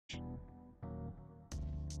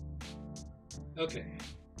Okay.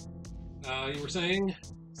 You were saying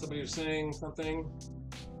somebody was saying something.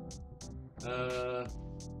 Uh,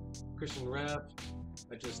 Christian rap.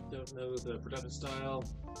 I just don't know the production style.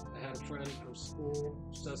 I had a friend from school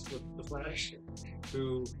obsessed with the Flash,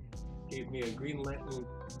 who gave me a Green Lantern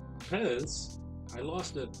Pez. I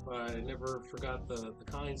lost it, but I never forgot the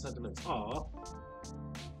kind sentiments. Aw,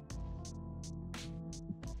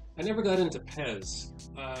 I never got into Pez.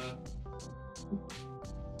 I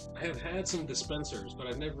have had some dispensers, but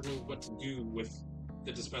I never knew what to do with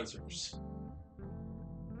the dispensers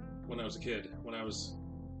when I was a kid. When I was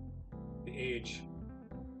the age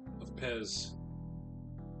of Pez.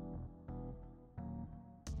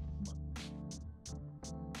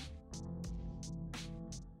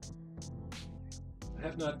 I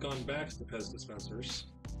have not gone back to Pez dispensers.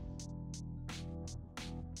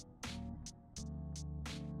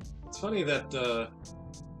 It's funny that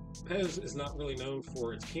Pez is not really known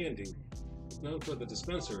for its candy. It's known for the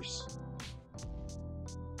dispensers.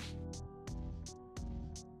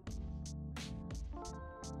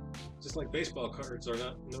 Just like baseball cards are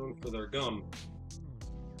not known for their gum.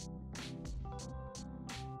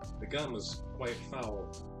 The gum is quite foul.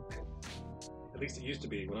 At least it used to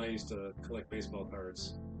be when I used to collect baseball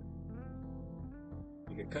cards.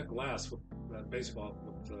 You could cut glass with baseball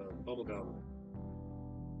with bubble gum.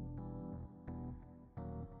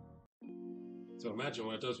 So imagine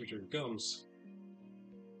what it does with your gums.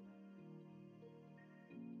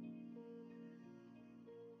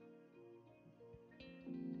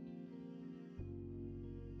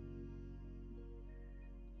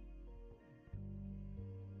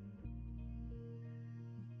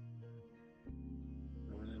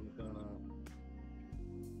 And I'm gonna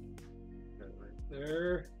put it right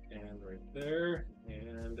there and right there,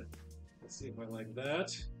 and let's see if I like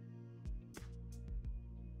that.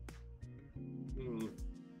 Hmm,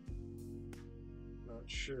 not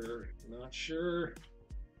sure. Not sure.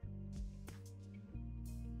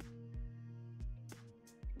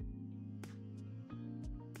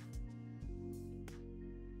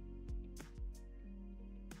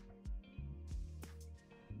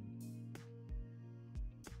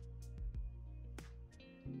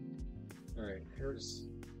 All right, here's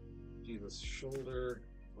Jesus' shoulder.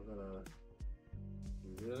 We're gonna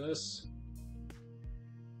do this.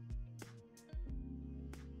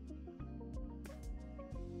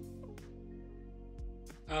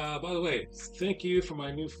 By the way, thank you for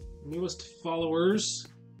my newest followers.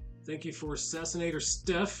 Thank you for Assassinator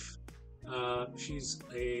Steph. She's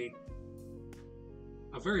a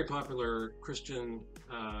very popular Christian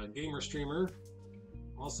gamer streamer.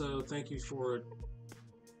 Also, thank you for,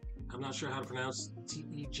 I'm not sure how to pronounce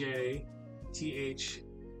TEJTHARUN.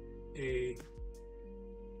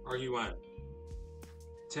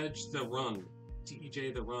 Tej the Run.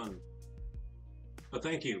 TEJ the Run. But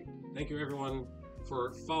thank you. Thank you, everyone,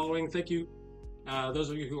 for following. Thank you, those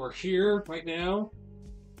of you who are here right now.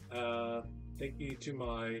 Uh, Thank you to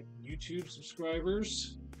my YouTube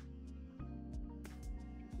subscribers.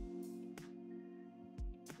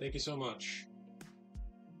 Thank you so much.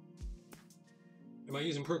 Am I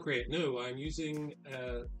using Procreate? No, I'm using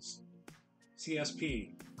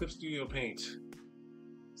CSP, Clip Studio Paint.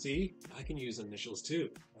 See, I can use initials too.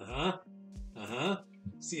 Uh-huh, uh-huh,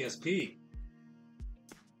 CSP.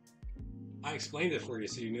 I explained it for you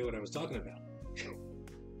so you knew what I was talking about.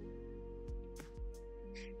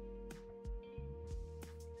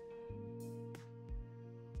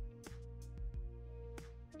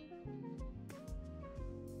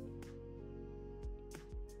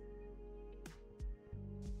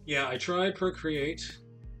 Yeah, I tried Procreate,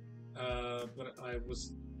 but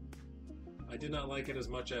I did not like it as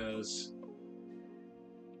much as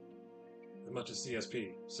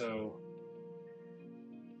CSP. So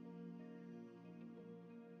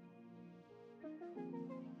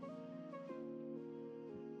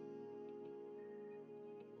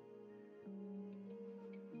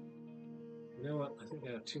you know what? I think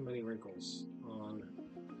I have too many wrinkles on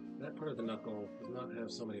that part of the knuckle. Does not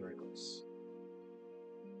have so many wrinkles.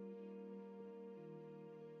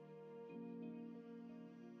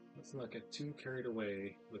 Let's not get too carried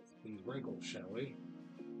away with these wrinkles, shall we?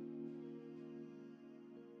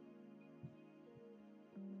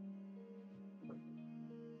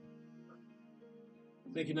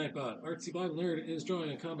 Thank you, Nightbot. Artsy Bible Nerd is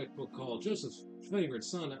drawing a comic book called Joseph's Favorite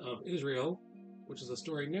Son of Israel, which is a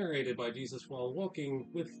story narrated by Jesus while walking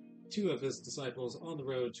with two of his disciples on the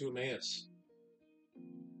road to Emmaus.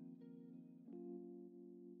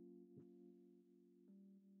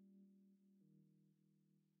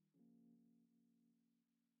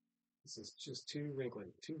 This is just too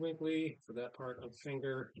wrinkly for that part of the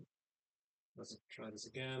finger. Let's try this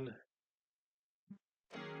again.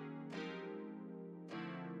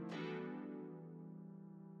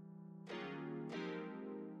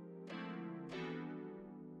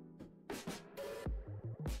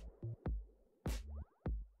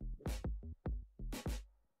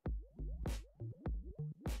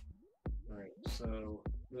 Alright, so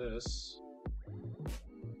this,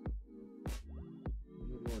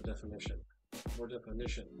 more definition. More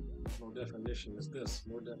definition. More definition is this.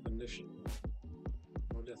 More definition.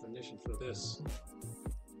 More definition for this.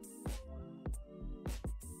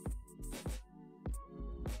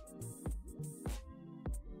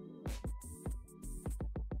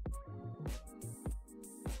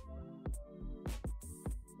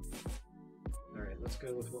 Alright, let's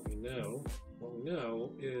go with what we know. What we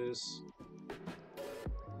know is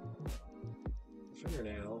the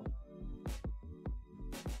fingernail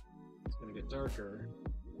is going to get darker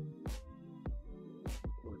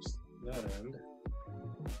towards that end.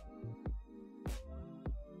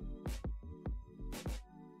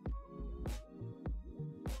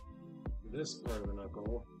 This part of the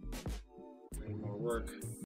knuckle, need more work